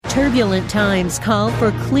Turbulent times call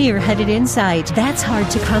for clear-headed insight. That's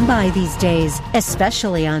hard to come by these days,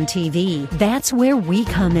 especially on TV. That's where we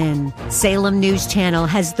come in. Salem News Channel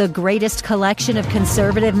has the greatest collection of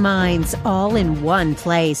conservative minds all in one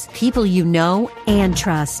place. People you know and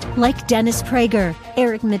trust, like Dennis Prager,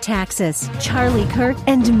 Eric Metaxas, Charlie Kirk,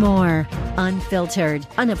 and more. Unfiltered,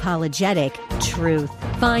 unapologetic truth.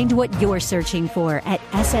 Find what you're searching for at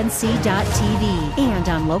snc.tv and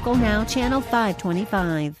on Local Now, Channel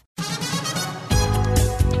 525.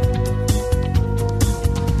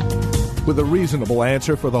 With a reasonable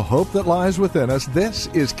answer for the hope that lies within us, this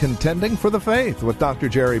is Contending for the Faith with Dr.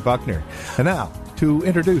 Jerry Buckner. And now, to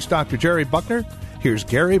introduce Dr. Jerry Buckner, here's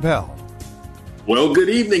Gary Bell. Well, good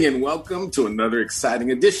evening and welcome to another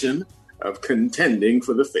exciting edition of Contending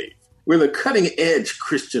for the Faith. We're the cutting-edge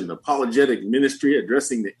Christian apologetic ministry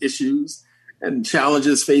addressing the issues and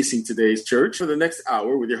challenges facing today's church. For the next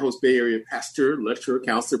hour, with your host, Bay Area pastor, lecturer,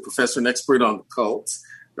 counselor, professor, and expert on the cults,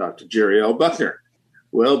 Dr. Jerry L. Buckner.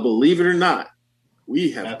 Well, believe it or not,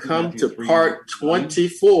 we have come to part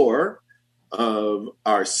 24 of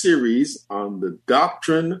our series on the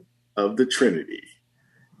doctrine of the Trinity.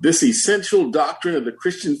 This essential doctrine of the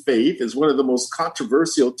Christian faith is one of the most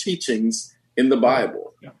controversial teachings in the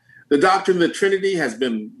Bible. The doctrine of the Trinity has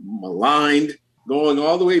been maligned, going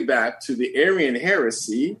all the way back to the Arian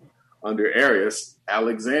heresy under Arius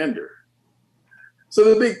Alexander.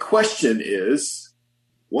 So the big question is,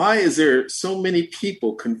 why is there so many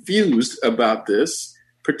people confused about this,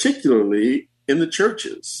 particularly in the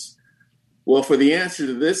churches? Well, for the answer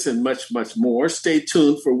to this and much, much more, stay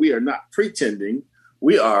tuned, for we are not pretending,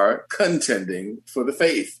 we are contending for the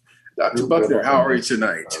faith. Dr. Buckner, how are you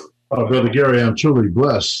tonight? Brother Gary, I'm truly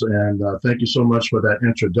blessed, and thank you so much for that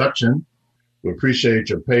introduction. We appreciate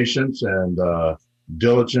your patience and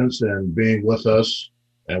diligence in being with us,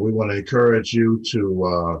 and we want to encourage you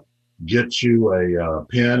to get you a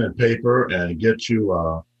pen and paper and get you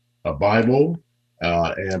a Bible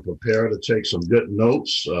and prepare to take some good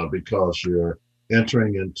notes because you're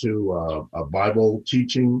entering into a Bible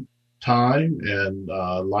teaching time and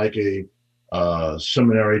like a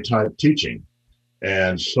seminary type teaching.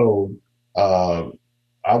 And so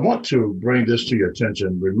I want to bring this to your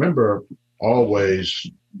attention. Remember, always,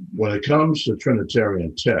 when it comes to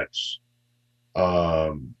Trinitarian texts,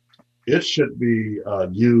 it should be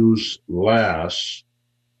used last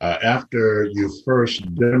after you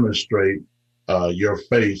first demonstrate your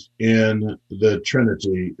faith in the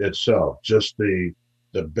Trinity itself, just the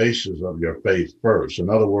basis of your faith first.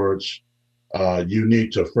 In other words, you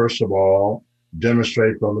need to, first of all,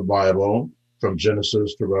 demonstrate from the Bible, from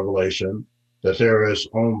Genesis to Revelation, that there is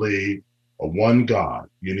only one God.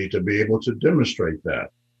 You need to be able to demonstrate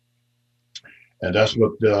that. And that's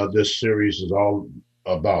what this series is all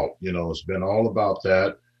about. You know, it's been all about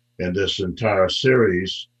that in this entire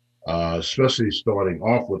series, especially starting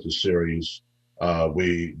off with the series,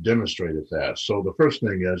 we demonstrated that. So the first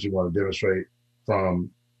thing is you want to demonstrate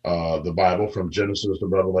from the Bible, from Genesis to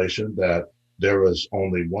Revelation, that there is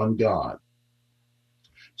only one God.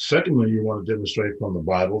 Secondly, you want to demonstrate from the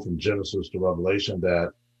Bible, from Genesis to Revelation,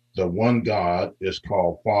 that the one God is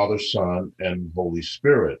called Father, Son, and Holy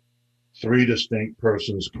Spirit. Three distinct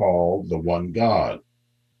persons called the one God.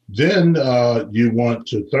 Then you want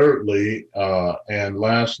to, thirdly and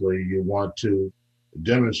lastly, you want to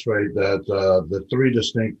demonstrate that the three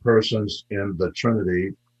distinct persons in the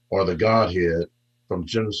Trinity, or the Godhead, from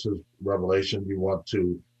Genesis, Revelation, you want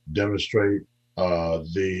to demonstrate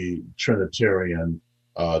the Trinitarian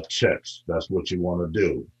text. That's what you want to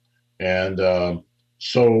do. And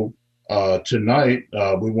so tonight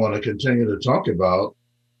we want to continue to talk about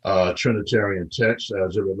Trinitarian text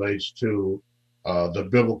as it relates to the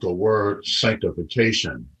biblical word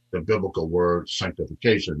sanctification. The biblical word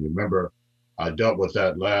sanctification. You remember I dealt with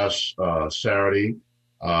that last Saturday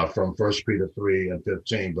from 1 Peter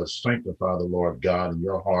 3:15. But sanctify the Lord God in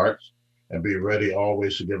your hearts, and be ready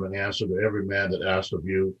always to give an answer to every man that asks of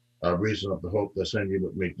you reason of the hope that's in you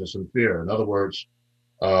with meekness and fear. In other words,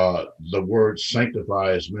 the word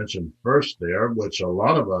sanctify is mentioned first there, which a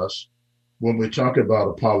lot of us, when we talk about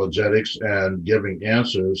apologetics and giving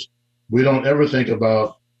answers, we don't ever think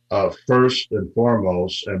about first and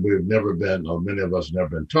foremost, and we've never been, or many of us never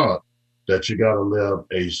been taught, that you got to live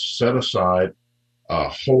a set aside,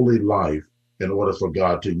 holy life in order for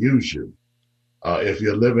God to use you. If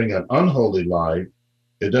you're living an unholy life,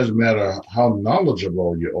 it doesn't matter how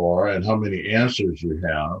knowledgeable you are and how many answers you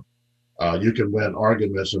have. You can win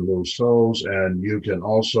arguments and lose souls, and you can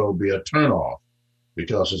also be a turnoff,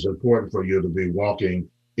 because it's important for you to be walking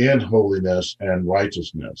in holiness and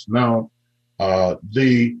righteousness. Now,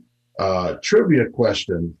 the Trivia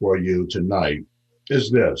question for you tonight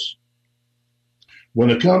is this. When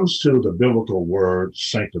it comes to the biblical word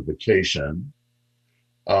sanctification,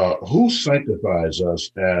 who sanctifies us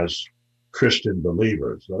as Christian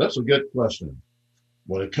believers? Now, that's a good question.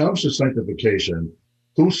 When it comes to sanctification,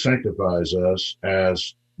 who sanctifies us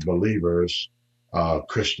as believers,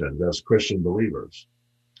 Christians, as Christian believers?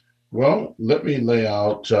 Well, let me lay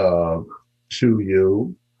out to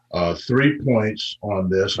you 3 points on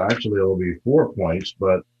this. Actually, it'll be 4 points,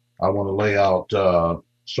 but I want to lay out,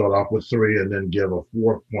 start off with 3 and then give a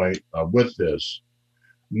 4th point with this.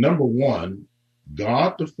 Number 1,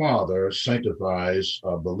 God the Father sanctifies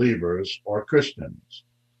believers or Christians.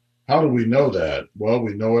 How do we know that? Well,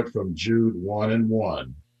 we know it from Jude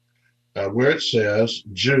 1:1, where it says,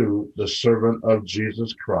 Jude, the servant of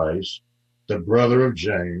Jesus Christ, the brother of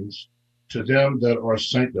James, to them that are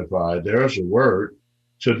sanctified, there's a word,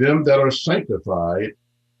 to them that are sanctified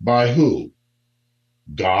by who?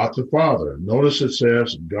 God the Father. Notice it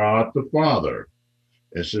says God the Father.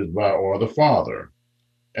 It says by or the Father.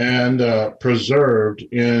 And preserved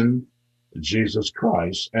in Jesus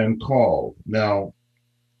Christ and called. Now,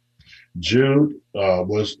 Jude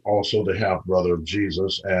was also the half-brother of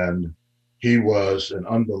Jesus, and he was an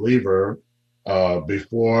unbeliever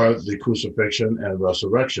before the crucifixion and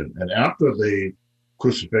resurrection. And after the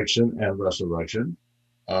crucifixion and resurrection,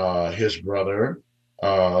 his brother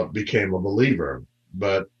became a believer,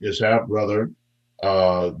 but his half-brother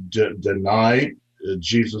denied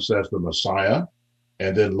Jesus as the Messiah.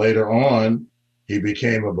 And then later on, he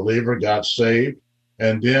became a believer, got saved,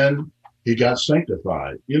 and then he got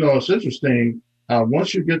sanctified. You know, it's interesting how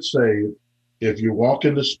once you get saved, if you walk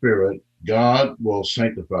in the Spirit, God will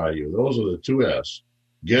sanctify you. Those are the 2 S.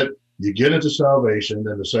 You get into salvation,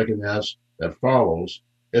 then the second S that follows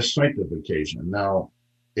is sanctification. Now,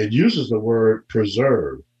 it uses the word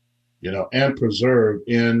preserve, and preserve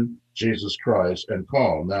in Jesus Christ and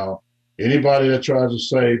call. Now, anybody that tries to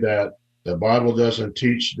say that the Bible doesn't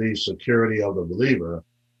teach the security of the believer,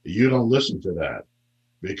 you don't listen to that.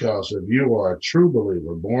 Because if you are a true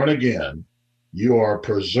believer, born again, you are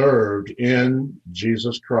preserved in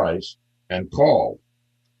Jesus Christ and called.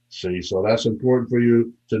 See, so that's important for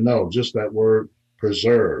you to know, just that word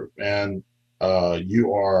preserve. And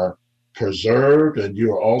you are preserved and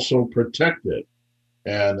you are also protected.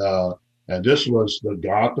 And this was the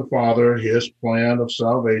God the Father, his plan of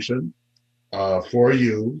salvation for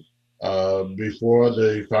you before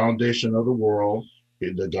the foundation of the world.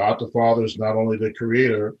 The God the Father is not only the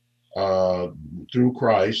creator through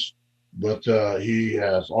Christ, but he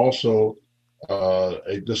has also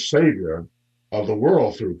the Savior of the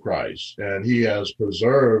world through Christ. And he has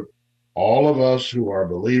preserved all of us who are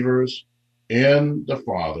believers in the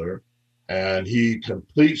Father, and he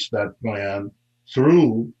completes that plan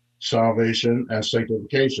through salvation and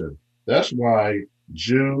sanctification. That's why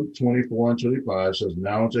Jude 24:25 says,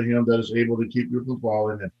 now unto him that is able to keep you from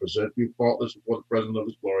falling and present you faultless before the presence of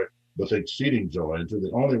his glory with exceeding joy, and to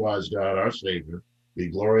the only wise God, our Savior, be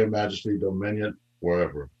glory and majesty, dominion,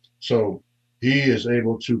 forever. So he is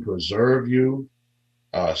able to preserve you,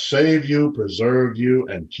 save you, preserve you,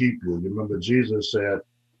 and keep you. You remember Jesus said,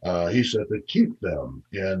 he said to keep them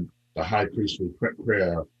in the high priestly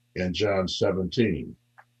prayer in John 17.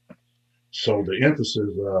 So the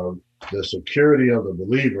emphasis of the security of the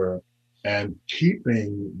believer and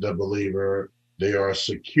keeping the believer, they are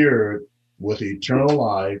secured with eternal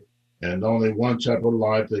life, and only one type of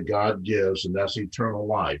life that God gives, and that's eternal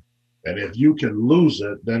life. And if you can lose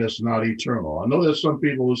it, then it's not eternal. I know there's some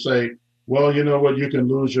people who say, well, you know what, you can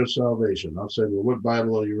lose your salvation. I'll say, well, what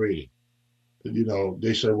Bible are you reading?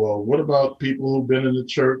 They say, well, what about people who've been in the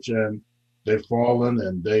church and they've fallen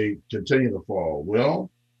and they continue to fall? Well,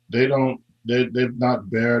 they've not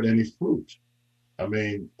bared any fruit. I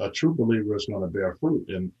mean, a true believer is going to bear fruit.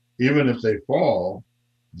 And even if they fall,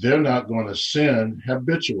 they're not going to sin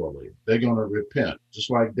habitually. They're going to repent, just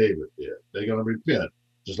like David did. They're going to repent,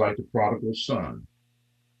 just like the prodigal son.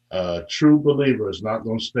 A true believer is not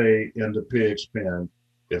going to stay in the pig's pen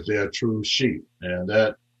if they're true sheep. And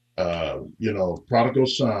that, prodigal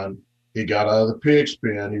son, he got out of the pig's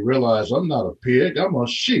pen. He realized, I'm not a pig, I'm a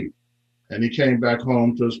sheep. And he came back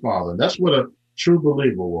home to his father. And that's what a true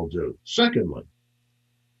believer will do. Secondly,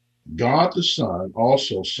 God the Son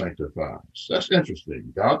also sanctifies. That's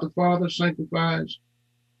interesting. God the Father sanctifies.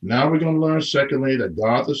 Now we're going to learn, secondly, that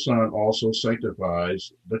God the Son also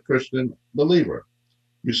sanctifies the Christian believer.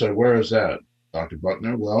 You say, where is that, Dr.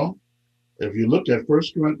 Buckner? Well, if you look at 1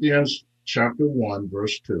 Corinthians chapter 1,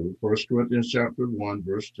 verse 2, 1 Corinthians chapter 1,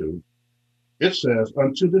 verse 2, it says,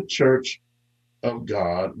 unto the church of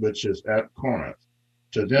God, which is at Corinth,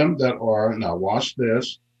 to them that are, now watch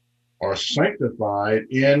this, are sanctified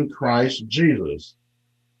in Christ Jesus,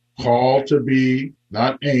 called to be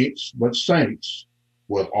not ain'ts, but saints,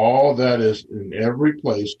 with all that is in every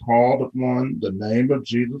place called upon the name of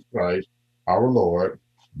Jesus Christ, our Lord,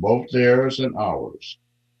 both theirs and ours.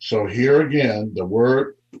 So here again, the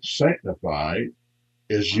word sanctified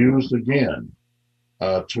is used again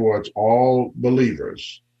towards all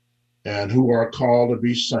believers and who are called to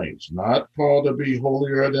be saints, not called to be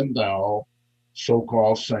holier than thou,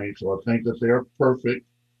 so-called saints, or think that they're perfect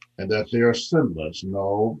and that they're sinless.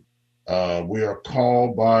 No, we are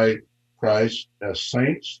called by Christ as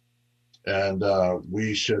saints, and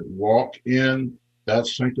we should walk in that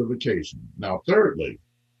sanctification. Now, thirdly,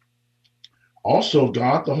 also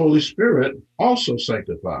God, the Holy Spirit, also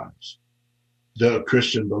sanctifies the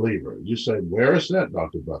Christian believer. You say, where is that,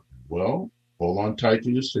 Dr. Buckner? Well, hold on tight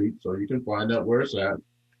to your seat so you can find out where it's at.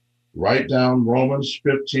 Write down Romans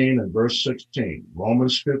 15 and verse 16.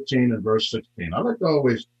 Romans 15 and verse 16. I like to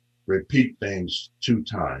always repeat things 2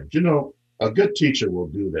 times. You know, a good teacher will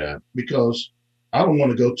do that because I don't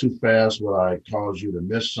want to go too fast where I cause you to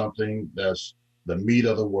miss something that's the meat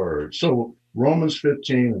of the word. So Romans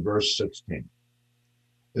 15 and verse 16.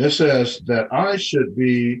 It says that I should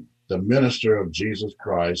be the minister of Jesus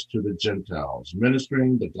Christ to the Gentiles,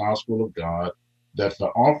 ministering the gospel of God, that the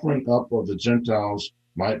offering up of the Gentiles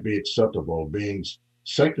might be acceptable, being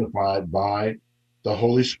sanctified by the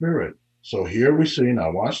Holy Spirit. So here we see,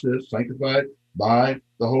 now watch this, sanctified by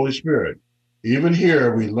the Holy Spirit. Even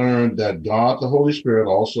here we learn that God, the Holy Spirit,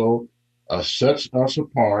 also sets us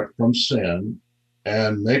apart from sin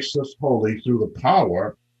and makes us holy through the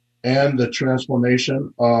power and the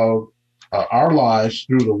transformation of our lives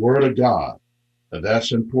through the Word of God.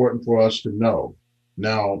 That's important for us to know.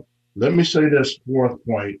 Now, let me say this 4th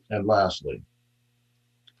point, and lastly,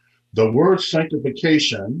 the word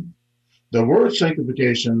sanctification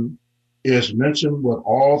is mentioned with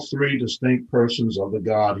all 3 distinct persons of the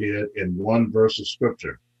Godhead in one verse of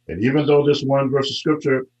Scripture. And even though this one verse of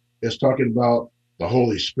Scripture is talking about the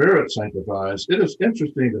Holy Spirit sanctifies, it is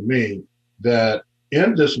interesting to me that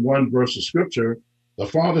in this one verse of Scripture, the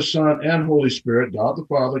Father, Son, and Holy Spirit, God the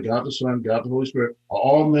Father, God the Son, God the Holy Spirit, are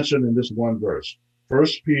all mentioned in this one verse. 1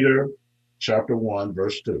 Peter chapter 1,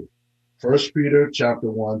 verse 2. 1 Peter chapter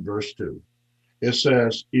 1, verse 2. It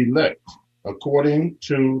says, elect according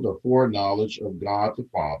to the foreknowledge of God the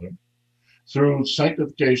Father, through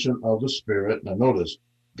sanctification of the Spirit. Now notice,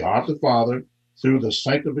 God the Father, through the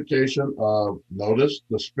sanctification of, notice,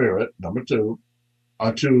 the Spirit, number 2,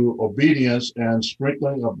 unto obedience and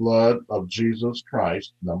sprinkling of blood of Jesus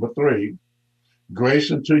Christ, number 3,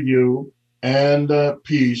 grace unto you and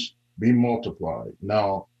peace be multiplied.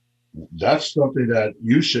 Now, that's something that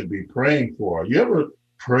you should be praying for. You ever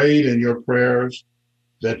prayed in your prayers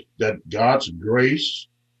that God's grace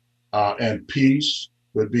and peace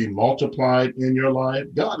would be multiplied in your life?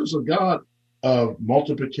 God is a God of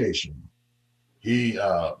multiplication. He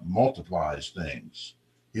multiplies things.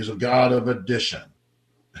 He's a God of addition.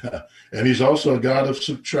 And he's also a God of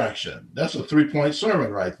subtraction. That's a 3-point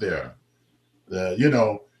sermon right there.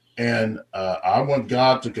 And I want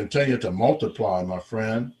God to continue to multiply, my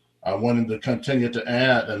friend. I want him to continue to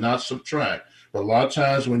add and not subtract. But a lot of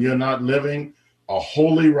times when you're not living a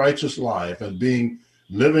holy, righteous life and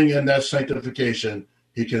living in that sanctification,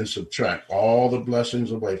 he can subtract all the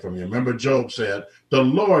blessings away from you. Remember, Job said, the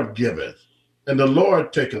Lord giveth and the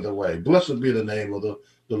Lord taketh away. Blessed be the name of the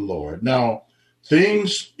Lord. Now,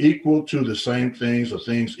 things equal to the same things or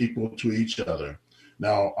things equal to each other.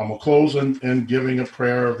 Now, I'm going to close in giving a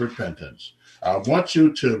prayer of repentance. I want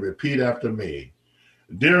you to repeat after me.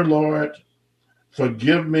 Dear Lord,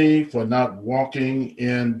 forgive me for not walking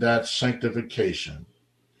in that sanctification.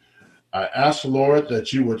 I ask, Lord,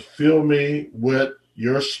 that you would fill me with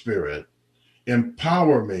your Spirit,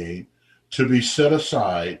 empower me to be set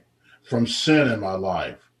aside from sin in my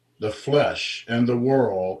life, the flesh and the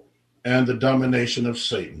world, and the domination of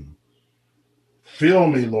Satan. Fill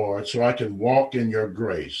me, Lord, so I can walk in your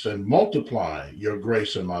grace and multiply your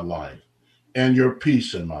grace in my life and your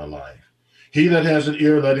peace in my life. He that has an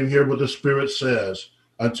ear, let him hear what the Spirit says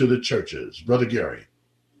unto the churches. Brother Gary.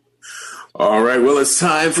 All right, well, it's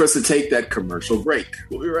time for us to take that commercial break.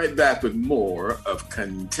 We'll be right back with more of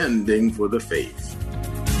Contending for the Faith.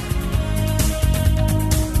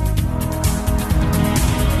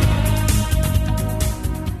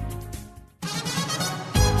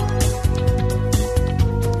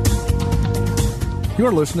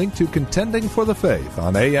 You're listening to Contending for the Faith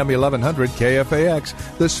on AM 1100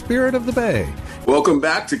 KFAX, the Spirit of the Bay. Welcome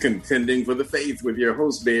back to Contending for the Faith with your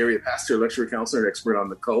host, Bay Area pastor, lecturer, counselor, and expert on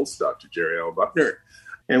the cults, Dr. Jerry L. Buckner.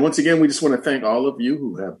 And once again, we just want to thank all of you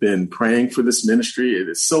who have been praying for this ministry. It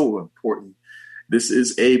is so important. This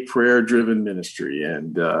is a prayer-driven ministry,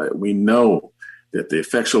 and we know that the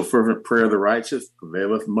effectual, fervent prayer of the righteous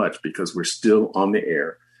availeth much, because we're still on the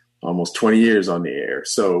air, almost 20 years on the air.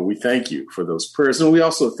 So we thank you for those prayers. And we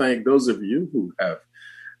also thank those of you who have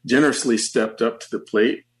generously stepped up to the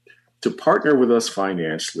plate to partner with us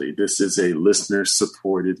financially. This is a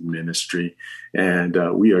listener-supported ministry, and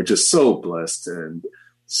we are just so blessed and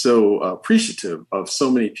so appreciative of so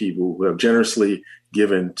many people who have generously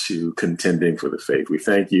given to Contending for the Faith. We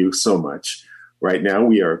thank you so much. Right now,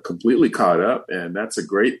 we are completely caught up, and that's a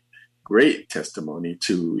great, great testimony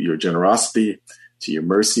to your generosity, to your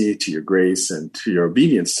mercy, to your grace, and to your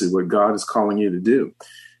obedience to what God is calling you to do.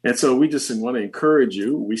 And so we just want to encourage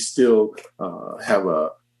you. We still have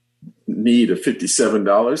a need of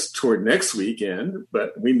 $57 toward next weekend,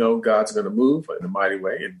 but we know God's going to move in a mighty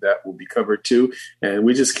way, and that will be covered too. And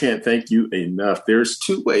we just can't thank you enough. There's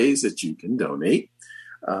two ways that you can donate.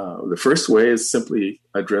 The first way is simply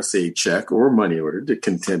address a check or money order to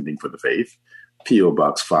Contending for the Faith, P.O.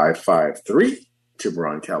 Box 553,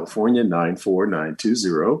 Tiburon, California,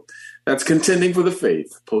 94920. That's Contending for the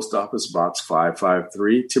Faith, Post Office Box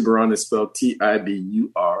 553. Tiburon is spelled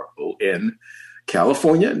Tiburon,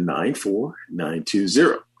 California,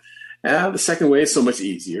 94920. And the second way is so much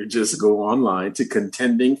easier. Just go online to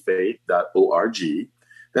contendingfaith.org.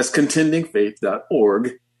 That's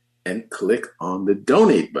contendingfaith.org. and click on the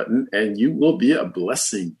donate button, and you will be a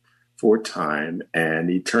blessing for time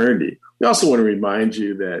and eternity. We also want to remind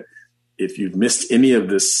you that if you've missed any of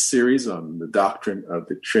this series on the doctrine of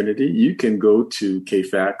the Trinity, you can go to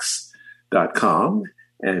kfax.com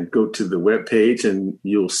and go to the webpage, and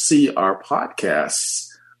you'll see our podcasts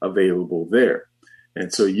available there.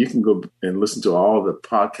 And so you can go and listen to all the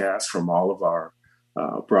podcasts from all of our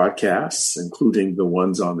broadcasts, including the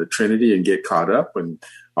ones on the Trinity, and get caught up, and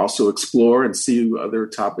also explore and see other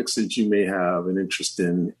topics that you may have an interest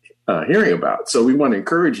in hearing about. So we want to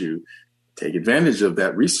encourage you, take advantage of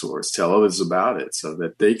that resource, tell others about it so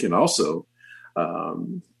that they can also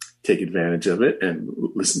take advantage of it and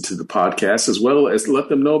listen to the podcast, as well as let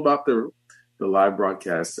them know about the live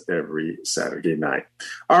broadcast every Saturday night.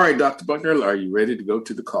 All right, Dr. Buckner, are you ready to go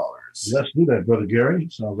to the callers? Let's do that, Brother Gary.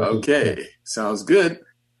 Okay, sounds good.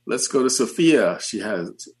 Let's go to Sophia. She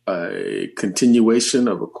has a continuation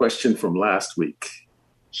of a question from last week.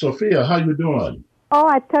 Sophia, how you doing? Oh,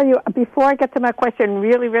 I tell you, before I get to my question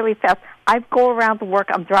really, really fast, I go around to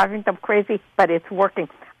work. I'm driving them crazy, but it's working.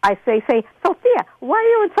 I say, Sophia, why are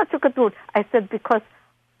you in such a good mood? I said, because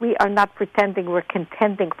we are not pretending, we're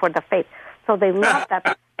contending for the faith. So they love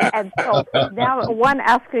that. And so now one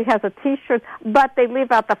actually has a T-shirt, but they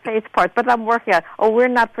leave out the faith part. But I'm working on it. Oh, we're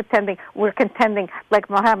not pretending. We're contending like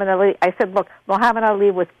Muhammad Ali. I said, look, Muhammad Ali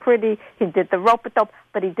was pretty. He did the rope-a-dope,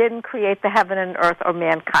 but he didn't create the heaven and earth or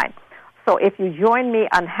mankind. So if you join me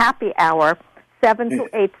on Happy Hour, 7 to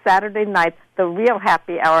 8 Saturday night, the real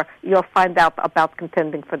happy hour, you'll find out about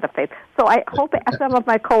contending for the faith. So I hope some of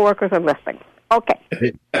my coworkers are listening. Okay.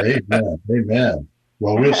 Amen. Amen.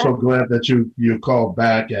 Well, we're so glad that you called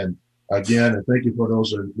back, and again, and thank you for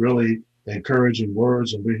those really encouraging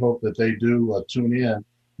words, and we hope that they do tune in.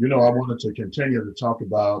 You know, I wanted to continue to talk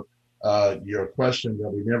about your question that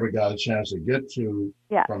we never got a chance to get to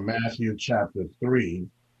from Matthew chapter 3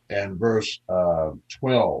 and verse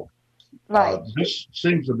 12. Right. This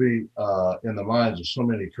seems to be in the minds of so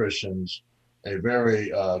many Christians a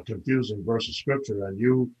very confusing verse of scripture, and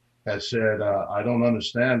you had said, I don't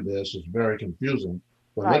understand this, it's very confusing.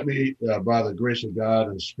 But let me, by the grace of God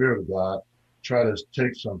and Spirit of God, try to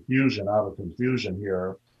take some fusion out of confusion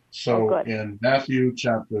here. So in Matthew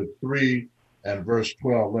chapter 3 and verse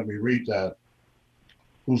 12, let me read that.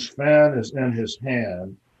 Whose fan is in his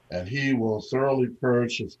hand, and he will thoroughly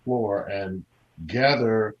purge his floor and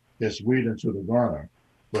gather his wheat into the garner,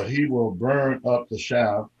 but he will burn up the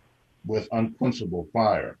chaff with unquenchable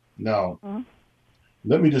fire. Now,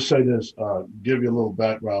 let me just say this, give you a little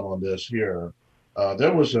background on this here.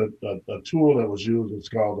 There was a tool that was used. It's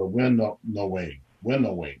called a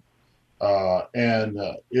winnowing. And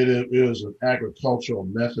it is an agricultural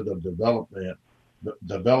method of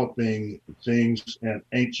developing things in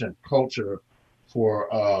ancient culture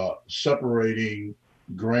for separating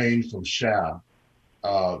grain from chaff.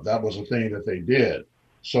 That was a thing that they did.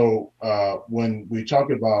 So when we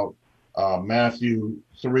talk about Matthew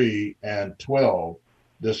 3 and 12,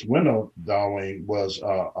 this winnowing was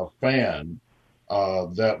a fan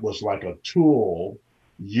that was like a tool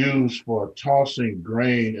used for tossing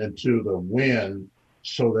grain into the wind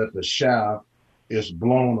so that the chaff is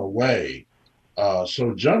blown away.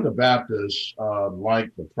 So John the Baptist,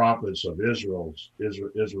 like the prophets of Israel's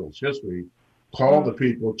history, called the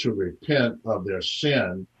people to repent of their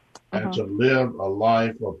sin and to live a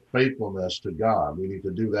life of faithfulness to God. We need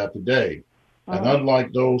to do that today. And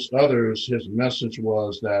unlike those others, his message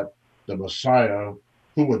was that the Messiah,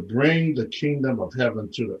 who would bring the kingdom of heaven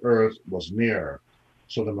to the earth, was near.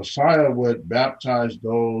 So the Messiah would baptize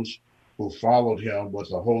those who followed him with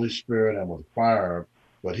the Holy Spirit and with fire,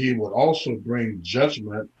 but he would also bring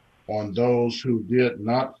judgment on those who did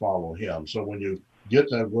not follow him. So when you get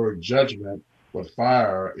that word judgment with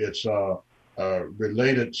fire, it's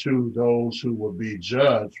related to those who will be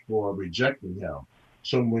judged for rejecting him.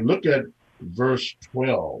 So when we look at verse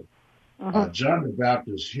 12, John the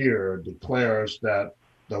Baptist here declares that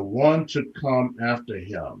the one to come after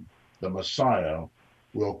him, the Messiah,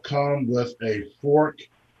 will come with a fork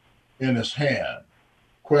in his hand.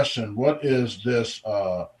 Question, what is this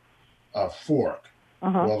a fork?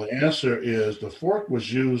 Well, the answer is the fork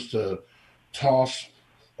was used to toss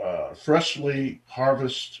freshly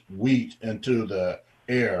harvested wheat into the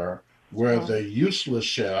air, where the useless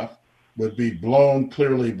chaff would be blown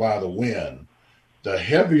clearly by the wind. The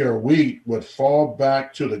heavier wheat would fall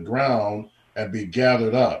back to the ground and be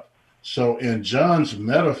gathered up. So in John's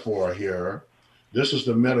metaphor here, this is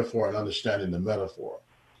the metaphor and understanding the metaphor.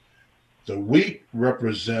 The wheat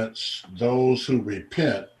represents those who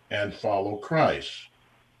repent and follow Christ,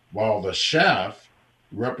 while the chaff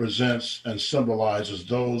represents and symbolizes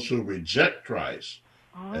those who reject Christ.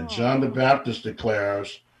 And John the Baptist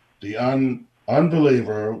declares the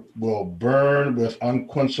unbeliever will burn with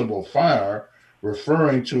unquenchable fire,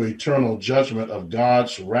 referring to eternal judgment of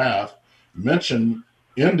God's wrath mentioned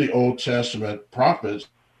in the Old Testament prophets,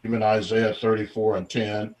 even Isaiah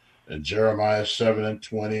 34:10 and Jeremiah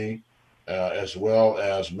 7:20, as well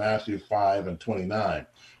as Matthew 5:29.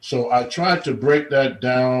 So I tried to break that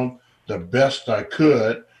down the best I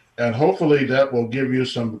could, and hopefully that will give you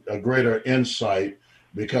a greater insight,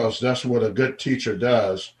 because that's what a good teacher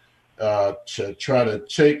does, to try to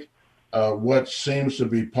take what seems to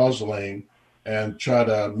be puzzling and try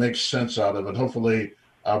to make sense out of it. Hopefully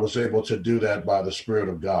I was able to do that by the Spirit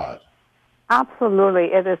of God.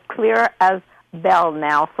 Absolutely. It is clear as bell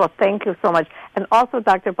now, so thank you so much. And also,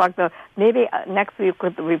 Dr. Buckner, maybe next week you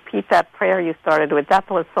could repeat that prayer you started with. That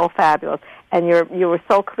was so fabulous. And you were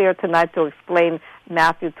so clear tonight to explain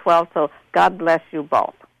Matthew 12, so God bless you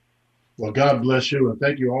both. Well, God bless you, and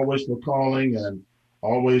thank you always for calling and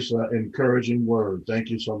always encouraging word. Thank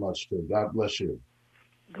you so much, too. God bless you.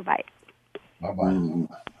 Goodbye. Bye-bye.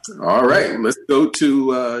 All right, let's go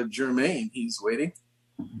to Jermaine. He's waiting.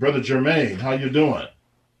 Brother Jermaine, how you doing?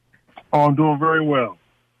 Oh, I'm doing very well.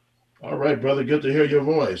 All right, brother. Good to hear your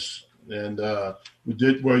voice. And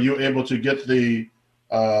were you able to get the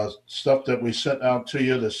stuff that we sent out to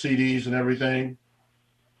you, the CDs and everything?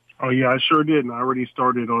 Oh, yeah, I sure did. And I already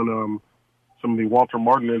started on some of the Walter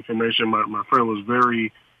Martin information. My friend was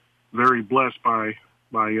very, very blessed by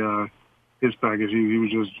his package. He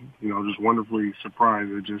was just wonderfully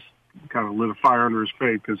surprised. It just kind of lit a fire under his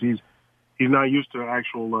face, because he's not used to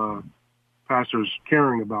actual pastors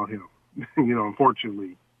caring about him.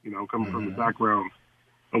 Unfortunately, coming from the background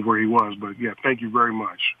of where he was. But yeah, thank you very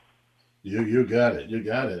much. You got it. You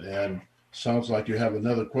got it. And sounds like you have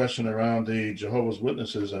another question around the Jehovah's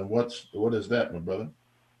Witnesses. And what is that, my brother?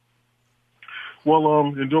 Well,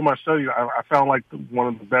 in doing my study, I found like one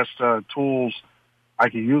of the best tools I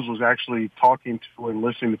could use was actually talking to and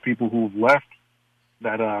listening to people who've left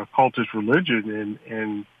that cultist religion,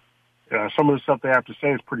 and some of the stuff they have to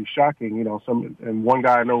say is pretty shocking. And one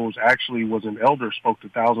guy I know was an elder, spoke to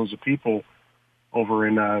thousands of people over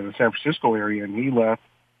in the San Francisco area, and he left.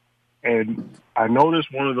 And I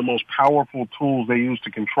noticed one of the most powerful tools they use to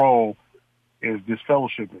control is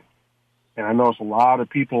disfellowshipping. And I notice a lot of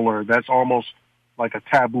people that's almost like a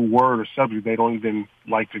taboo word or subject. They don't even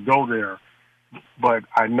like to go there. But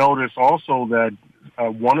I noticed also that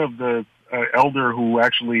one of the elder who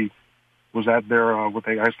actually was at their, what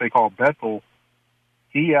they call Bethel,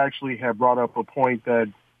 he actually had brought up a point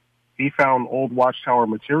that he found old Watchtower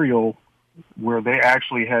material where they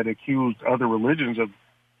actually had accused other religions of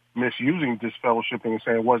misusing disfellowshipping and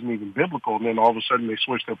saying it wasn't even biblical. And then all of a sudden they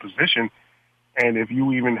switched their position. And if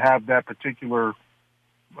you even have that particular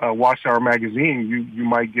Watchtower magazine, you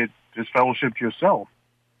might get disfellowshipped yourself.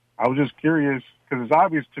 I was just curious, because it's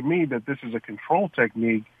obvious to me that this is a control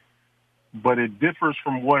technique, but it differs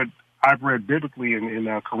from what I've read biblically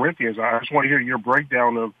in Corinthians. I just want to hear your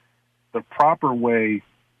breakdown of the proper way,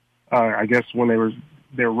 I guess, when they were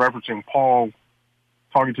referencing Paul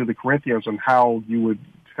talking to the Corinthians, on how you would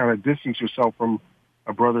kind of distance yourself from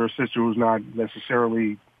a brother or sister who's not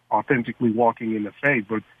necessarily authentically walking in the faith.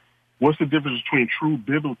 But what's the difference between true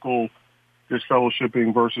biblical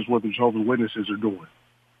disfellowshipping versus what the Jehovah's Witnesses are doing?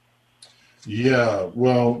 Yeah,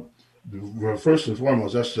 well, first and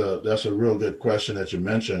foremost, that's a real good question that you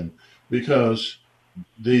mentioned, because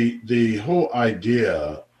the whole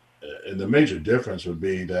idea and the major difference would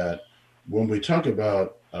be that when we talk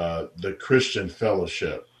about the Christian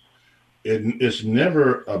fellowship, it's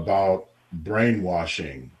never about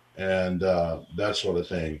brainwashing and that sort of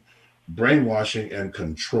thing. Brainwashing and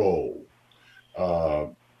control,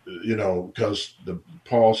 because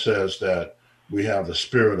Paul says that we have the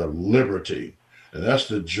spirit of liberty, and that's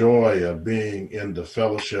the joy of being in the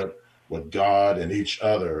fellowship with God and each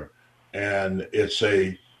other. And it's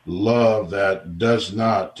a love that does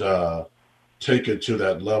not take it to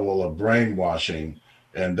that level of brainwashing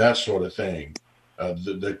and that sort of thing.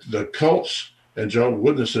 The cults and Jehovah's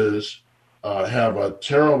Witnesses have a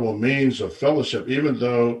terrible means of fellowship, even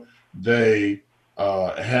though they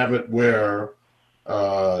have it where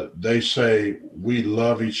they say we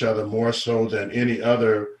love each other more so than any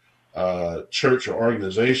other church or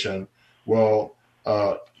organization. Well,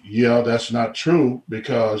 that's not true,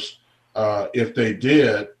 because if they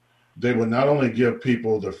did, they would not only give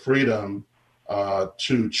people the freedom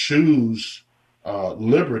to choose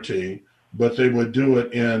liberty, but they would do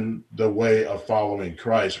it in the way of following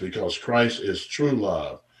Christ, because Christ is true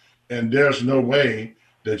love. And there's no way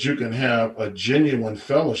that you can have a genuine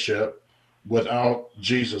fellowship without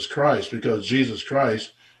Jesus Christ, because Jesus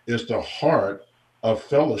Christ is the heart of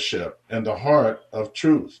fellowship and the heart of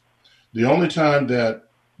truth. The only time that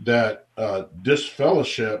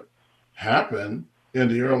disfellowship happened in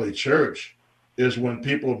the early church is when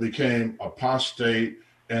people became apostate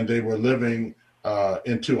and they were living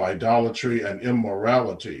into idolatry and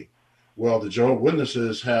immorality. Well, the Jehovah's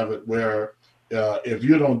Witnesses have it where if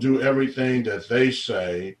you don't do everything that they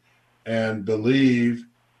say and believe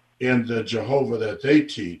in the Jehovah that they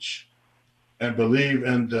teach and believe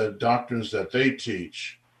in the doctrines that they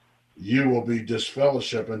teach, you will be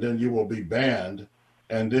disfellowship, and then you will be banned,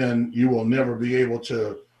 and then you will never be able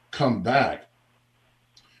to come back.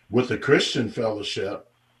 With the Christian fellowship,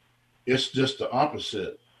 it's just the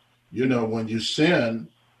opposite. When you sin,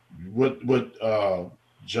 what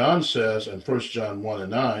John says in 1 John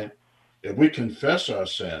 1:9, if we confess our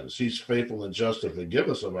sins, he's faithful and just to forgive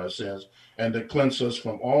us of our sins and to cleanse us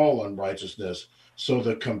from all unrighteousness. So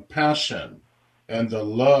the compassion and the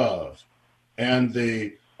love and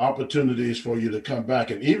the opportunities for you to come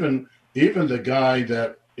back. And even the guy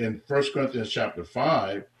that in 1 Corinthians chapter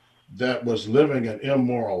 5 that was living an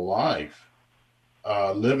immoral life,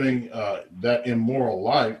 that immoral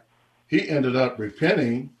life, he ended up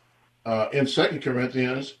repenting in 2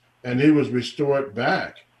 Corinthians, and he was restored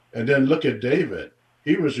back. And then look at David.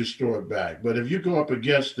 He was restored back. But if you go up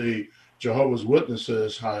against the Jehovah's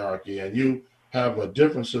Witnesses hierarchy and you have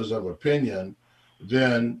differences of opinion,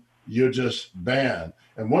 then you're just banned.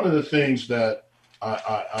 And one of the things that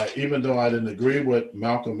I even though I didn't agree with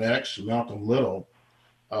Malcolm Little,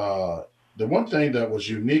 the one thing that was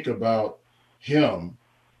unique about him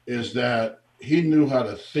is that he knew how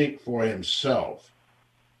to think for himself.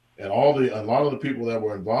 And a lot of the people that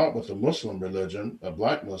were involved with the Muslim religion, a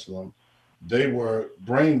black Muslim, they were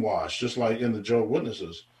brainwashed, just like in the Jehovah's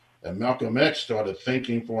Witnesses. And Malcolm X started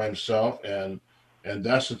thinking for himself, and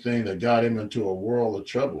that's the thing that got him into a world of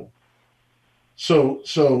trouble. So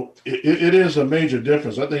it is a major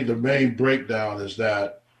difference. I think the main breakdown is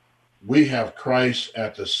that we have Christ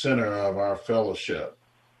at the center of our fellowship.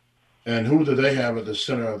 And who do they have at the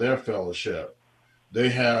center of their fellowship? They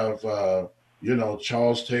have,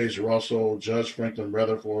 Charles Taze Russell, Judge Franklin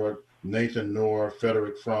Rutherford, Nathan Noor,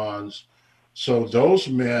 Frederick Franz. So those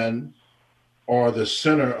men are the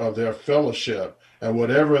center of their fellowship. And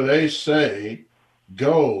whatever they say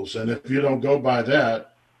goes. And if you don't go by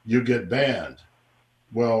that, you get banned.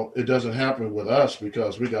 Well, it doesn't happen with us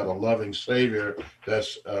because we got a loving Savior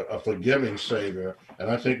that's a forgiving Savior.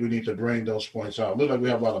 And I think we need to bring those points out. Look like we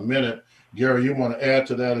have about a minute. Gary, you want to add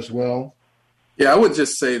to that as well? Yeah, I would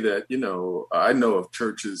just say that, I know of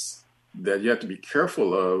churches that you have to be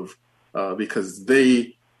careful of because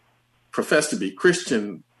they profess to be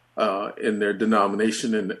Christian in their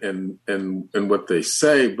denomination and what they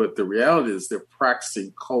say. But the reality is they're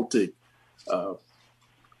practicing cultic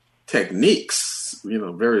techniques,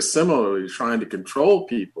 very similarly trying to control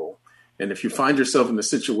people. And if you find yourself in a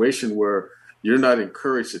situation where you're not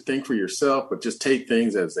encouraged to think for yourself, but just take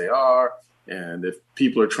things as they are, and if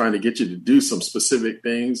people are trying to get you to do some specific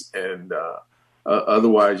things and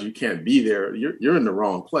otherwise you can't be there, you're in the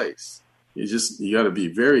wrong place. You got to be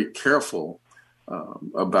very careful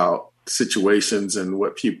about situations and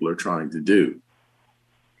what people are trying to do.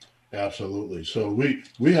 Absolutely. So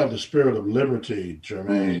we have the spirit of liberty,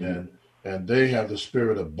 Jermaine, and they have the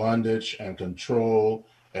spirit of bondage and control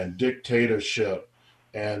and dictatorship.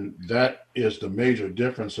 And that is the major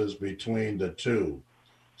differences between the two.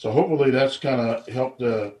 So hopefully that's kind of helped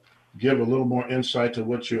to give a little more insight to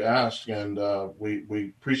what you asked. And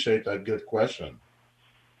we appreciate that good question.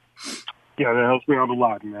 Yeah, that helps me out a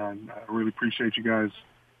lot, man. I really appreciate you guys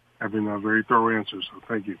having very thorough answers. So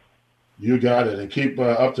thank you. You got it. And keep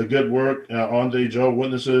up the good work on the Jehovah's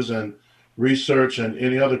Witnesses and research, and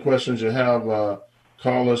any other questions you have,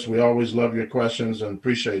 call us. We always love your questions and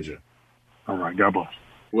appreciate you. All right. God bless.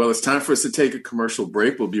 Well, it's time for us to take a commercial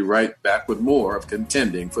break. We'll be right back with more of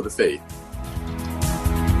Contending for the Faith.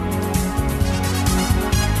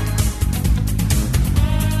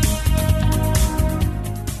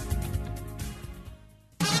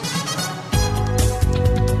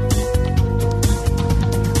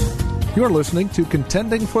 You're listening to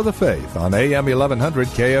Contending for the Faith on AM 1100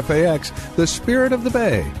 KFAX, the Spirit of the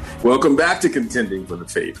Bay. Welcome back to Contending for the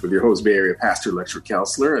Faith with your host, Bay Area pastor, lecturer,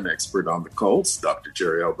 counselor, and expert on the cults, Dr.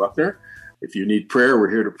 Jerry L. Buckner. If you need prayer,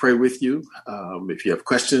 we're here to pray with you. If you have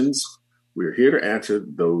questions, we're here to answer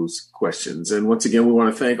those questions. And once again, we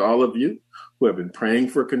want to thank all of you who have been praying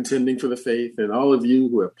for Contending for the Faith, and all of you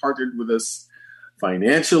who have partnered with us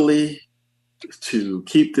financially to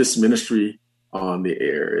keep this ministry on the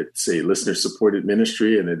air. It's a listener-supported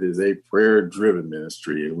ministry, and it is a prayer-driven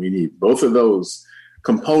ministry, and we need both of those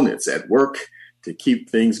components at work to keep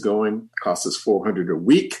things going. It costs us $400 a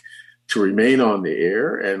week to remain on the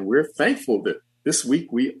air, and we're thankful that this week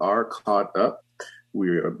we are caught up.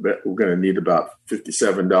 We're going to need about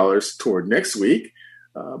 $57 toward next week,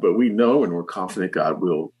 but we know and we're confident God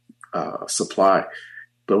will supply.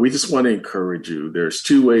 But we just want to encourage you. There's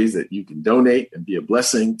two ways that you can donate and be a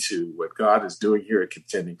blessing to what God is doing here at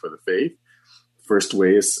Contending for the Faith. First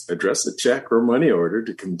way is address a check or money order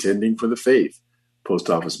to Contending for the Faith, Post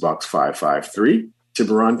Office Box 553,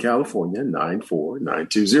 Tiburon, California,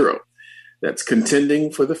 94920. That's Contending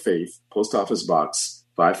for the Faith, Post Office Box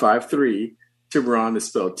 553, Tiburon is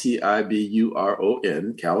spelled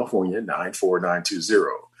Tiburon, California, 94920.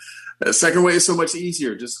 The second way is so much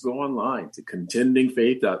easier. Just go online to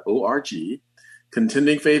contendingfaith.org,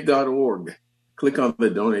 contendingfaith.org. Click on the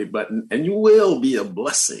donate button, and you will be a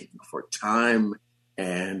blessing for time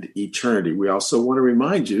and eternity. We also want to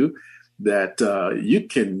remind you that you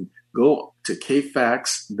can go to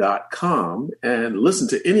kfax.com and listen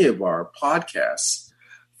to any of our podcasts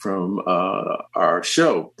from our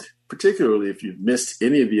show, particularly if you've missed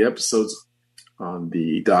any of the episodes on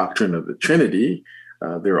the doctrine of the Trinity.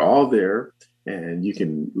 They're all there, and you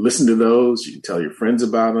can listen to those. You can tell your friends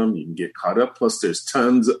about them. You can get caught up. Plus, there's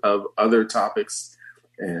tons of other topics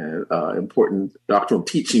and important doctrinal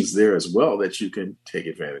teachings there as well that you can take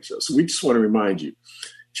advantage of. So we just want to remind you,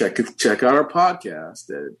 check out our podcast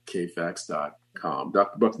at kfax.com.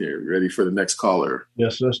 Dr. Buckner, you ready for the next caller?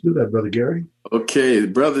 Yes, let's do that, Brother Gary. Okay,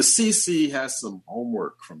 Brother CC has some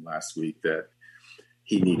homework from last week that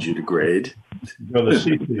he needs you to grade. Brother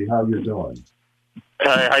CC, how you doing?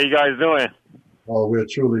 How you guys doing? Oh, we're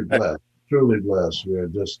truly blessed. Truly blessed. We're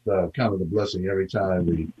just kind of a blessing every time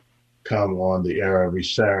we come on the air every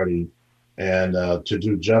Saturday. And to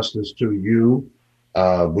do justice to you,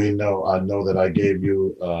 I know that I gave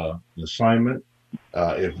you an assignment.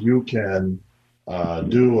 If you can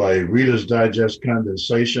do a Reader's Digest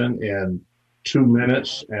condensation in 2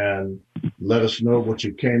 minutes and let us know what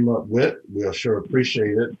you came up with, we'll sure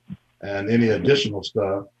appreciate it. And any additional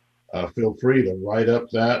stuff, feel free to write up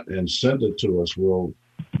that and send it to us. We'll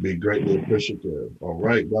be greatly appreciative. All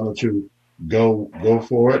right, why don't you go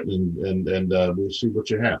for it, and we'll see what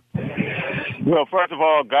you have. Well, first of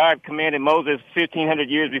all, God commanded Moses 1,500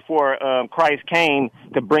 years before Christ came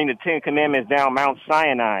to bring the Ten Commandments down Mount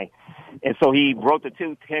Sinai. And so he wrote the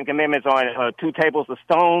Ten Commandments on 2 tables of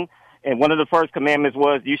stone. And one of the first commandments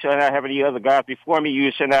was, you shall not have any other gods before me.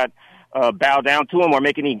 You shall not bow down to them or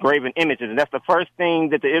make any graven images. And that's the first thing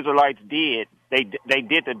that the Israelites did. They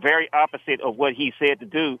did the very opposite of what he said to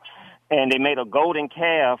do. And they made a golden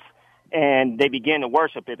calf, and they began to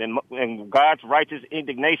worship it. And God's righteous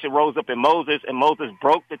indignation rose up in Moses, and Moses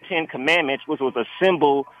broke the 10 Commandments, which was a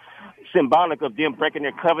symbolic of them breaking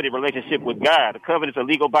their covenant relationship with God. A covenant is a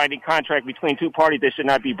legal binding contract between 2 parties that should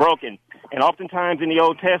not be broken. And oftentimes in the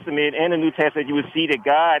Old Testament and the New Testament, you would see that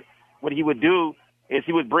God, what he would do is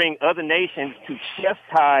he would bring other nations to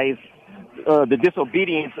chastise the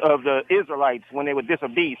disobedience of the Israelites when they were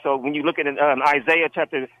disobedient. So when you look at Isaiah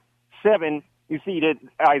chapter 7, you see that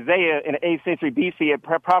Isaiah in the 8th century BC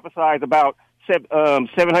had prophesied about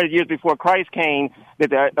 700 years before Christ came, that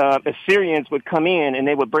the Assyrians would come in and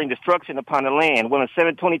they would bring destruction upon the land. Well, in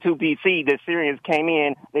 722 BC, the Assyrians came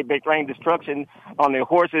in. They rained destruction on their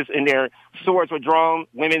horses, and their swords were drawn.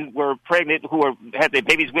 Women were pregnant had their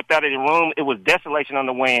babies whipped out of the womb. It was desolation on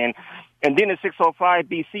the land. And then in 605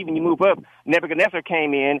 BC, when you move up, Nebuchadnezzar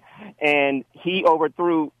came in, and he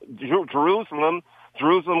overthrew Jerusalem.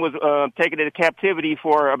 Jerusalem was taken into captivity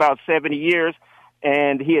for about 70 years,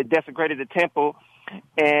 and he had desecrated the temple,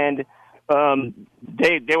 and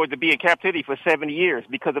they were to be in captivity for 70 years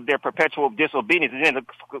because of their perpetual disobedience. And then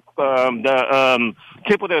the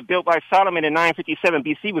temple that was built by Solomon in 957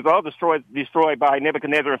 BC was all destroyed by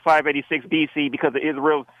Nebuchadnezzar in 586 BC because of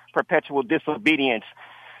Israel's perpetual disobedience.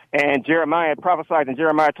 And Jeremiah prophesied in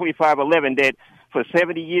Jeremiah 25:11 that for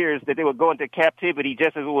 70 years that they would go into captivity,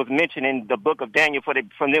 just as it was mentioned in the book of Daniel,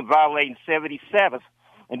 from them violating 70 Sabbaths.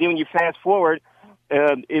 And then when you fast forward,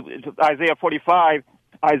 Isaiah 45,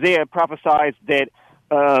 Isaiah prophesies that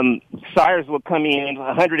Cyrus would come in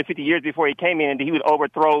 150 years before he came in, that he would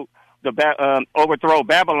overthrow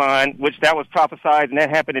Babylon, which that was prophesied, and that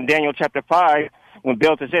happened in Daniel chapter 5 when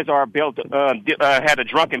Belteshazzar had a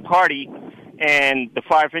drunken party, and the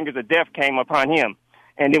five fingers of death came upon him.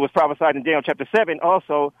 And it was prophesied in Daniel chapter 7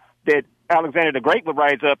 also that Alexander the Great would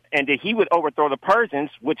rise up and that he would overthrow the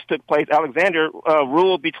Persians, which took place. Alexander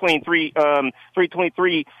ruled between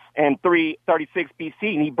 323 and 336 BC,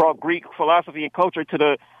 and he brought Greek philosophy and culture to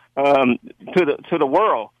the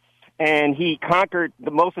world. And he conquered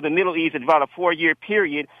most of the Middle East in about a 4-year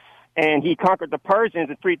period, and he conquered the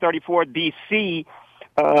Persians in 334 BC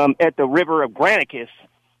at the river of Granicus.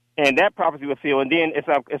 And that prophecy was fulfilled. And then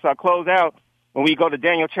as I close out, when we go to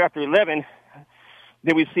Daniel chapter 11,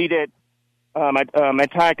 then we see that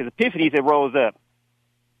Antiochus Epiphanes had rose up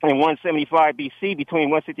in 175 BC, between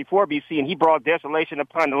 164 BC, and he brought desolation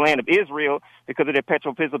upon the land of Israel because of their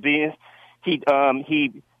perpetual disobedience. He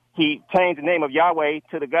changed the name of Yahweh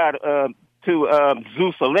to the god to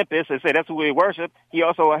Zeus Olympus, and said that's who we worship. He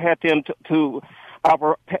also had them to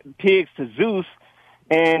offer pigs to Zeus,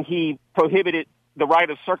 and he prohibited the right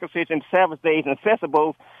of circumcision, Sabbath days, and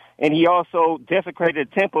festivals. And he also desecrated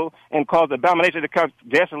the temple and caused abomination to come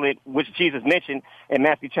desolate, which Jesus mentioned in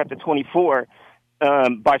Matthew chapter 24,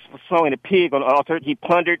 by sowing a pig on the altar. He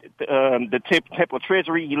plundered the temple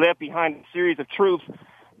treasury. He left behind a series of truths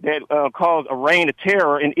that caused a reign of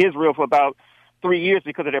terror in Israel for about 3 years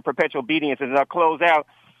because of their perpetual obedience. And as I close out,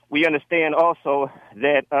 we understand also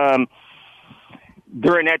that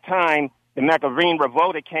during that time, the Maccabean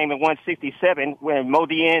revolt came in 167 when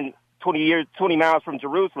Modi'in, 20 miles from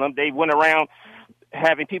Jerusalem, they went around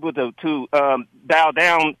having people to bow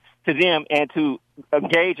down to them and to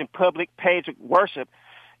engage in public pagan worship.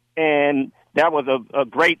 And that was a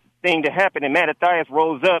great thing to happen. And Mattathias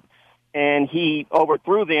rose up and he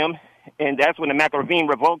overthrew them. And that's when the Maccabean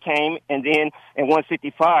revolt came. And then in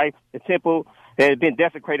 165, the temple that had been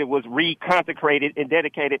desecrated was reconsecrated and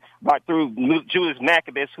dedicated through Judas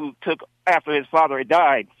Maccabeus, who took after his father had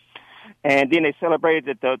died. And then they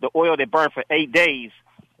celebrated the oil that burned for 8 days,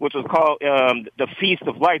 which was called the Feast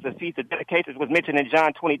of Lights. The Feast of Dedication was mentioned in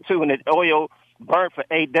John 22, and the oil burned for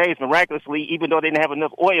 8 days miraculously, even though they didn't have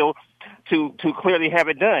enough oil to clearly have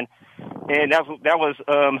it done. And that was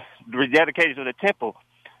the rededication of the temple.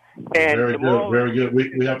 And very good, very good.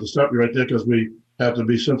 We have to stop you right there because we have to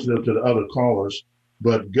be sensitive to the other callers.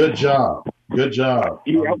 But good job, good job.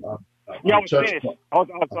 Yeah, I was finished. I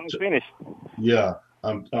was finished. Yeah.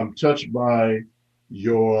 I'm touched by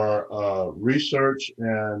your research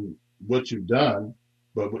and what you've done,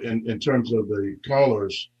 but in terms of the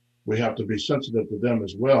callers, we have to be sensitive to them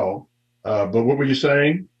as well. But what were you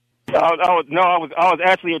saying? I was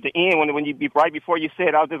actually at the end when you right before you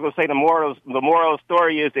said. I was just going to say the moral of the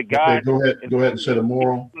story is that God. Okay, go ahead and say the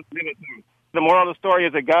moral. The moral of the story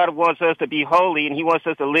is that God wants us to be holy, and He wants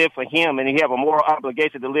us to live for Him, and He have a moral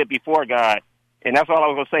obligation to live before God. And that's all I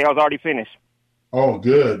was going to say. I was already finished. Oh,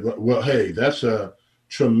 good. Well, hey, that's a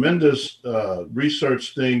tremendous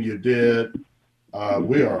research thing you did.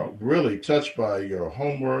 We are really touched by your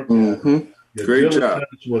homework. And your Great job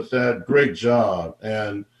with that. Great job.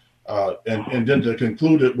 And then to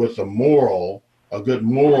conclude it with a good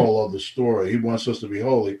moral of the story. He wants us to be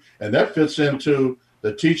holy, and that fits into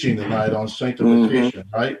the teaching tonight on sanctification,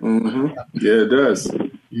 right? Yeah, it does.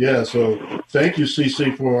 Yeah. So thank you,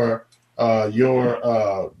 CC, for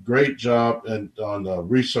your great job on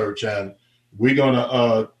research, and we're going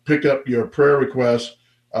to pick up your prayer request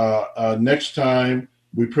next time.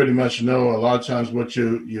 We pretty much know a lot of times what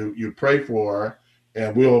you pray for,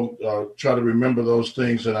 and we'll try to remember those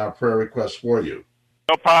things in our prayer requests for you.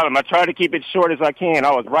 No problem. I try to keep it short as I can.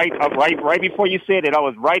 I was right before you said it. I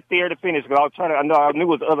was right there to finish, but I knew there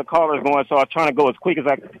was other callers going, so I was trying to go as quick as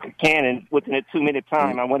I can, and within a 2-minute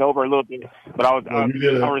time, I went over a little bit. But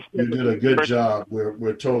you did a good job.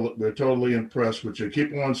 We're totally impressed with you.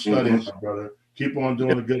 Keep on studying, my brother. Keep on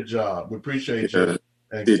doing a good job. We appreciate you.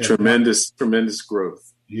 And tremendous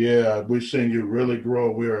growth. Yeah, we've seen you really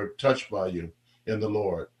grow. We are touched by you in the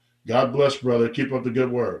Lord. God bless, brother. Keep up the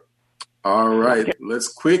good work. All right, let's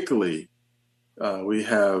quickly. We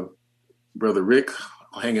have Brother Rick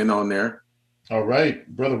hanging on there. All right,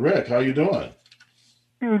 Brother Rick, how you doing?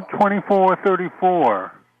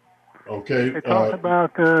 24:34. Okay. It talks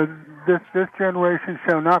about this generation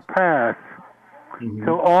shall not pass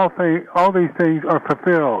till all these things are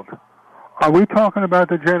fulfilled. Are we talking about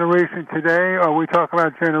the generation today, or are we talking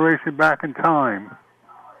about generation back in time?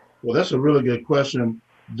 Well, that's a really good question.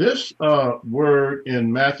 This word in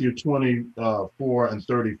Matthew 24 and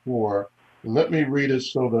 34, let me read it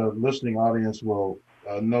so the listening audience will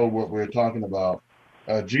know what we're talking about.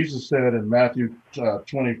 Jesus said in Matthew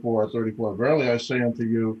 24:34, verily I say unto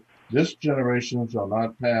you, this generation shall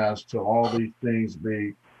not pass till all these things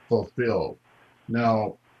be fulfilled.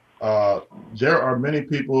 Now, there are many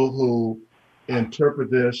people who interpret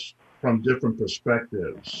this from different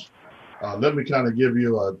perspectives. Let me kind of give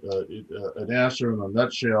you an answer in a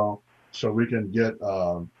nutshell so we can get,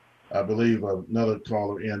 I believe, another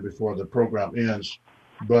caller in before the program ends.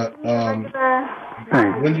 But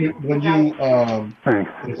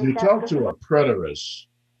if you talk to a preterist,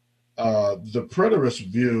 the preterist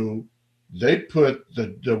view, they put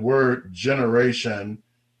the word generation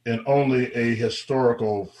in only a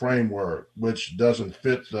historical framework, which doesn't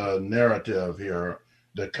fit the narrative here,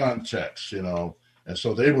 the context, And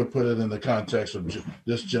so they would put it in the context of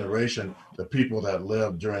this generation, the people that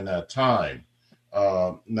lived during that time.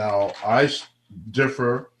 Now, I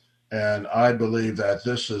differ, and I believe that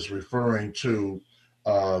this is referring to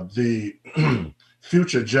the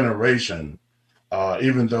future generation,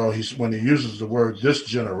 even though when he uses the word this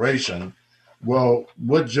generation, well,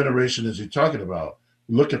 what generation is he talking about?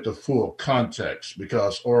 Look at the full context,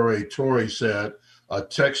 because R.A. Torrey said a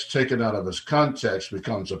text taken out of its context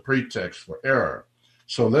becomes a pretext for error.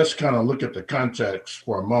 So let's kind of look at the context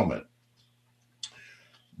for a moment.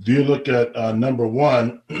 Do you look at number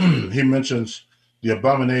 1, he mentions the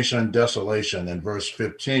abomination and desolation in verse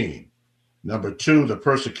 15. Number 2, the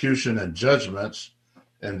persecution and judgments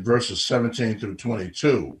in verses 17 through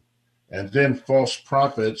 22. And then false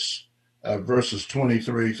prophets, verses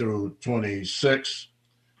 23 through 26.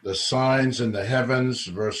 The signs in the heavens,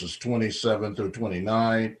 verses 27 through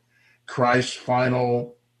 29. Christ's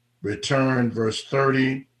final return, verse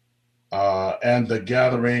 30, and the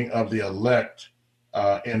gathering of the elect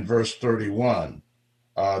in verse 31.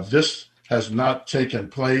 This has not taken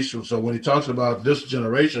place. So when he talks about this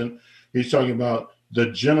generation, he's talking about the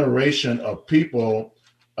generation of people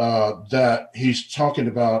that he's talking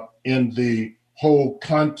about in the whole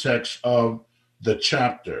context of the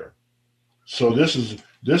chapter. So this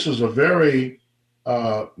is a very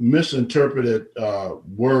misinterpreted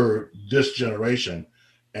word, this generation.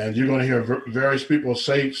 And you're going to hear various people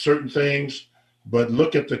say certain things, but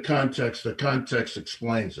look at the context. The context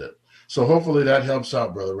explains it. So hopefully that helps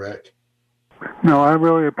out, Brother Rick. No, I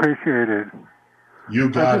really appreciate it. You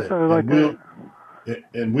got it.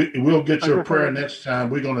 We'll get your prayer next time.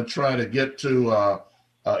 We're going to try to get to,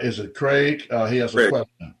 is it Craig? He has a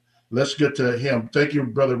question. Let's get to him. Thank you,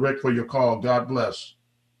 Brother Rick, for your call. God bless.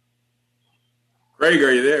 Craig,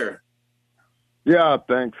 are you there? Yeah,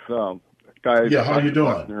 thanks, guys. Yeah, how you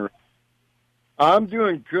doing? I'm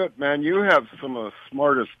doing good, man. You have some of the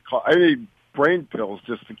smartest I need brain pills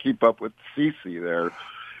just to keep up with Cece there.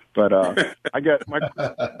 But I got my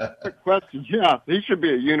question. Yeah, he should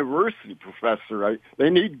be a university professor, right? They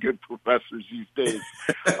need good professors these days.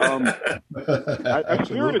 I'm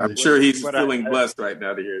sure he's feeling blessed right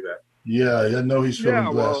now to hear that. Yeah, I know he's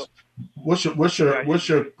feeling blessed. What's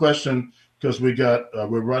your question? Because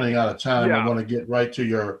we're running out of time. Yeah. I want to get right to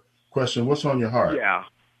your question. What's on your heart? Yeah.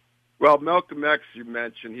 Well, Malcolm X, you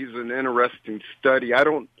mentioned, he's an interesting study. I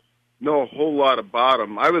don't know a whole lot about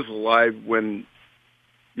him. I was alive when,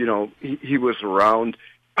 he was around,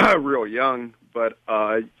 real young. But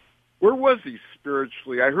where was he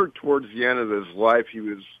spiritually? I heard towards the end of his life he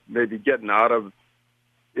was maybe getting out of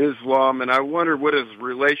Islam, and I wondered what his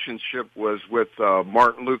relationship was with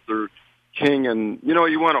Martin Luther King. And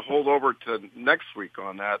you want to hold over to next week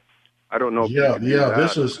on that. I don't know. Yeah.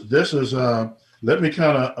 This is. Let me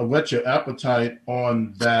kind of whet your appetite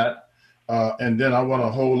on that, and then I want to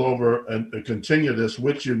hold over and continue this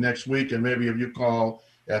with you next week. And maybe if you call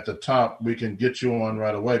at the top, we can get you on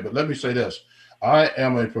right away. But let me say this. I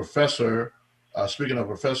am a professor. Speaking of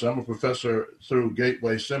professor, I'm a professor through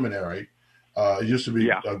Gateway Seminary. It used to be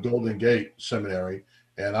a Golden Gate Seminary.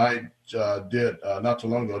 And I did, not too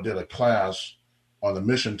long ago, did a class on the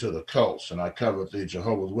mission to the cults. And I covered the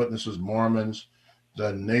Jehovah's Witnesses, Mormons,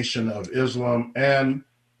 the Nation of Islam, and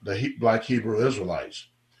the Black Hebrew Israelites.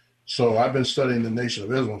 So I've been studying the Nation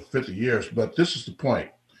of Islam for 50 years. But this is the point.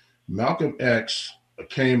 Malcolm X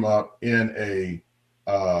came up in a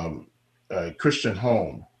Christian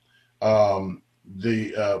home. But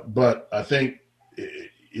I think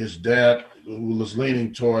his dad was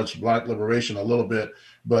leaning towards Black liberation a little bit,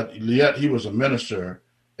 but yet he was a minister,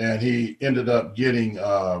 and he ended up getting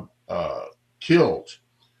killed.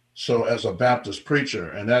 So as a Baptist preacher,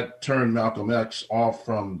 and that turned Malcolm X off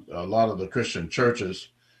from a lot of the Christian churches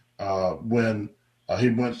when he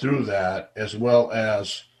went through that, as well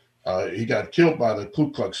as he got killed by the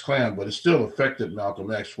Ku Klux Klan, but it still affected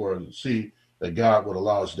Malcolm X to see that God would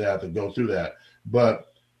allow his dad to go through that. But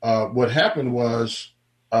what happened was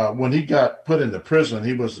when he got put into prison,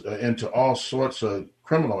 he was into all sorts of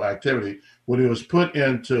criminal activity. When he was put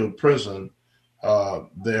into prison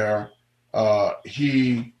that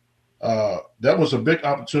was a big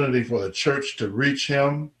opportunity for the church to reach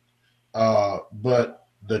him. But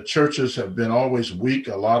the churches have been always weak,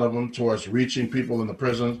 a lot of them, towards reaching people in the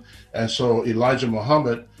prison. And so Elijah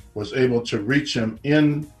Muhammad was able to reach him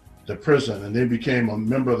in the prison, and then became a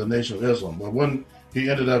member of the Nation of Islam. But when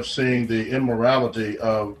he ended up seeing the immorality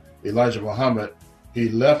of Elijah Muhammad, he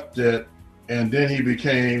left it, and then he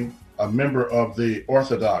became a member of the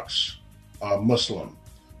Orthodox Muslim,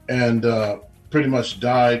 and pretty much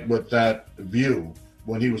died with that view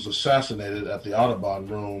when he was assassinated at the Audubon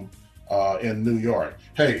Room in New York.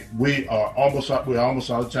 Hey, we're almost out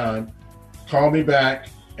of time. Call me back,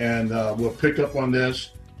 and we'll pick up on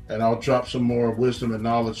this, and I'll drop some more wisdom and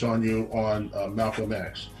knowledge on you on Malcolm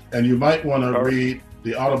X. And you might want to read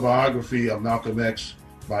the autobiography of Malcolm X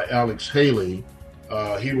by Alex Haley.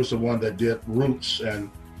 He was the one that did Roots, and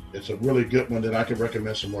it's a really good one that I could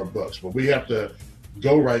recommend some more books. But we have to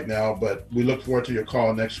go right now, but we look forward to your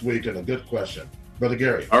call next week, and a good question. Brother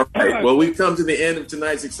Gary. All right. Well, we've come to the end of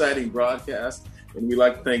tonight's exciting broadcast, and we'd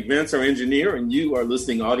like to thank Vince, our engineer, and you, our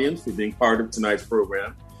listening audience, for being part of tonight's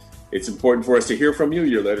program. It's important for us to hear from you.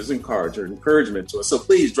 Your letters and cards are encouragement to us. So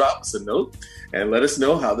please drop us a note and let us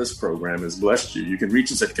know how this program has blessed you. You can reach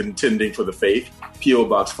us at Contending for the Faith, P.O.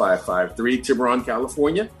 Box 553, Tiburon,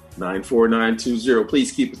 California, 94920.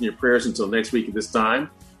 Please keep us in your prayers until next week at this time,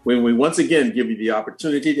 when we once again give you the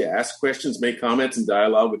opportunity to ask questions, make comments, and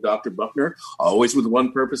dialogue with Dr. Buckner, always with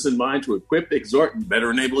one purpose in mind: to equip, exhort, and better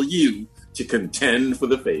enable you to contend for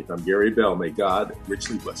the faith. I'm Gary Bell. May God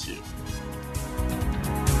richly bless you.